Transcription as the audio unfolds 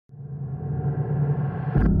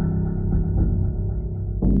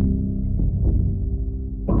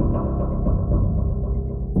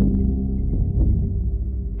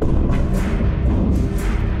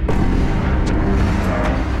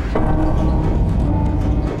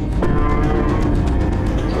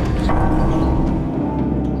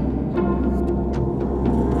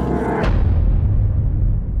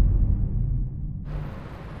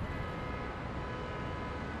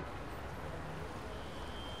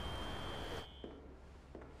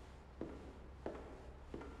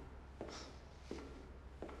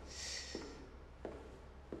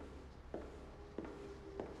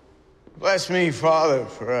Bless me, Father,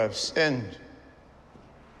 for I've sinned.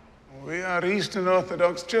 We are Eastern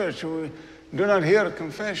Orthodox Church. We do not hear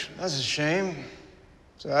confession. That's a shame.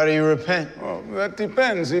 So how do you repent? Well, that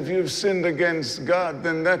depends. If you've sinned against God,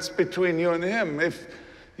 then that's between you and him. If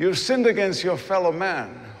you've sinned against your fellow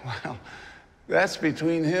man, well, that's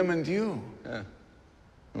between him and you. Yeah.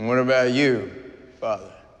 And what about you,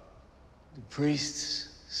 Father? Do priests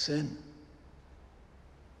sin?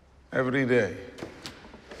 Every day.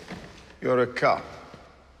 You're a cop.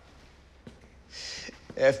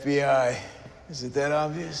 FBI. Is it that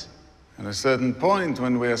obvious? At a certain point,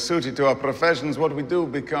 when we are suited to our professions, what we do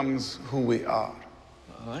becomes who we are.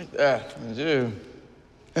 I like that. I do.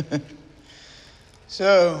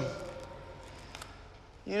 So,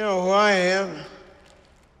 you know who I am.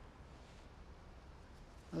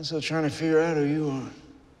 I'm still trying to figure out who you are.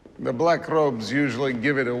 The black robes usually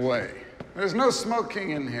give it away. There's no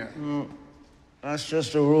smoking in here. That's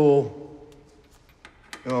just a rule.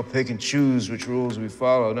 We all pick and choose which rules we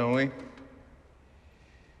follow, don't we?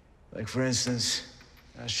 Like, for instance,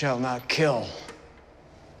 thou shalt not kill.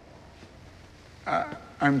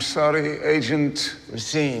 I'm sorry, Agent...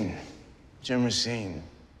 Racine. Jim Racine.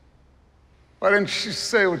 Why didn't you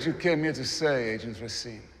say what you came here to say, Agent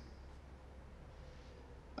Racine?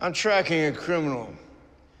 I'm tracking a criminal.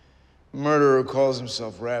 A murderer who calls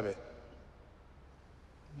himself Rabbit.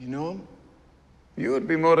 You know him? You would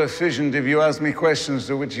be more efficient if you asked me questions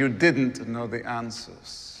to which you didn't know the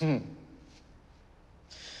answers.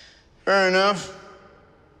 Fair enough.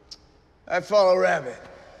 I follow Rabbit.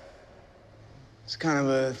 It's kind of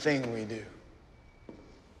a thing we do.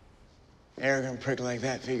 An arrogant prick like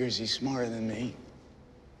that figures he's smarter than me,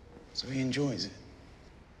 so he enjoys it.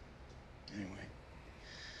 Anyway,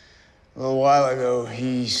 a little while ago,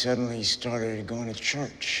 he suddenly started going to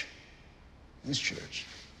church. This church.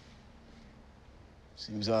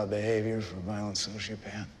 Seems odd behavior for a violent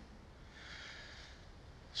sociopath.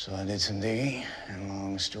 So I did some digging, and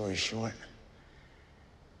long story short,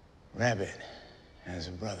 Rabbit has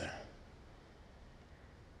a brother.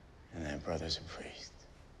 And that brother's a priest.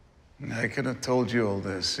 I could have told you all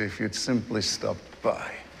this if you'd simply stopped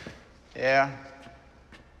by. Yeah?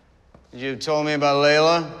 Did you have told me about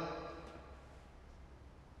Layla?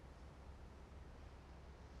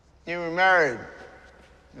 You were married.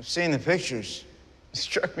 I've seen the pictures. It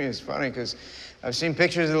struck me as funny, because I've seen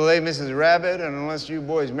pictures of the late Mrs. Rabbit, and unless you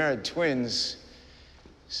boys married twins,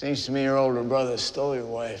 seems to me your older brother stole your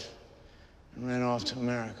wife and ran off to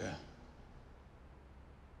America.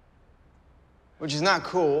 Which is not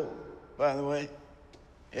cool, by the way.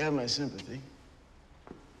 You have my sympathy.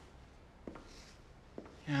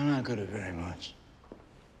 Yeah, I'm not good at very much.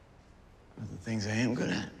 But the things I am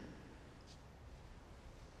good at,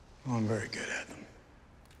 well, I'm very good at them.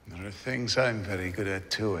 There are things I'm very good at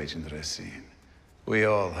too, Agent Racine. We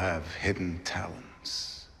all have hidden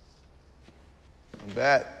talents. I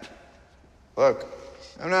bet. Look,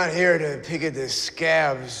 I'm not here to pick at the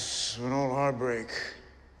scabs of an old heartbreak.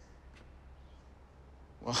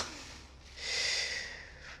 Well,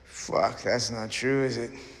 fuck, that's not true, is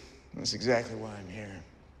it? That's exactly why I'm here.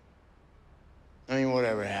 I mean,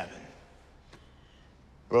 whatever happened?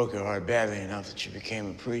 Broke your heart badly enough that you became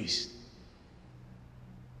a priest.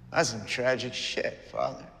 That's some tragic shit,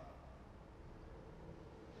 Father.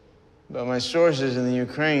 But my sources in the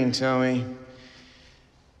Ukraine tell me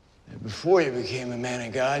that before you became a man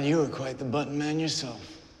of God, you were quite the button man yourself.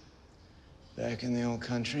 Back in the old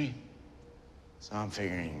country. So I'm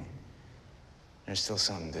figuring there's still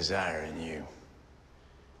some desire in you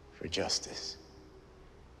for justice.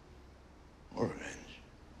 Or revenge.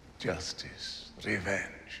 Justice,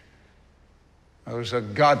 revenge. Those are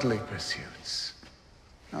godly pursuits.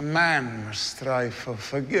 A man must strive for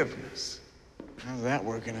forgiveness. How's that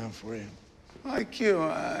working out for you? Like you,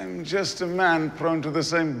 I'm just a man prone to the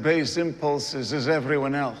same base impulses as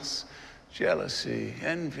everyone else. Jealousy,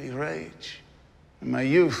 envy, rage. In my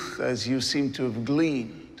youth, as you seem to have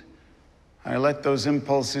gleaned, I let those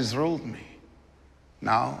impulses rule me.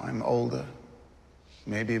 Now I'm older,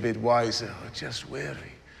 maybe a bit wiser, or just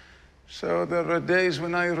weary. So there are days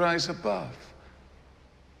when I rise above.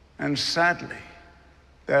 And sadly,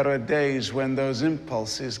 there are days when those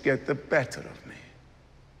impulses get the better of me.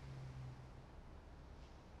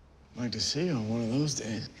 I'd like to see you on one of those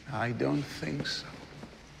days. I don't think so.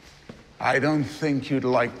 I don't think you'd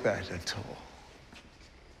like that at all.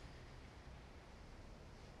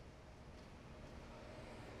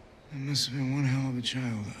 It must have been one hell of a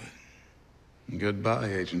childhood. Goodbye,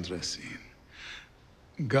 Agent Racine.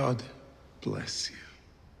 God bless you.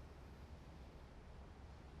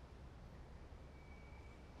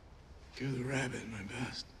 Give the Rabbit my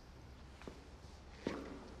best.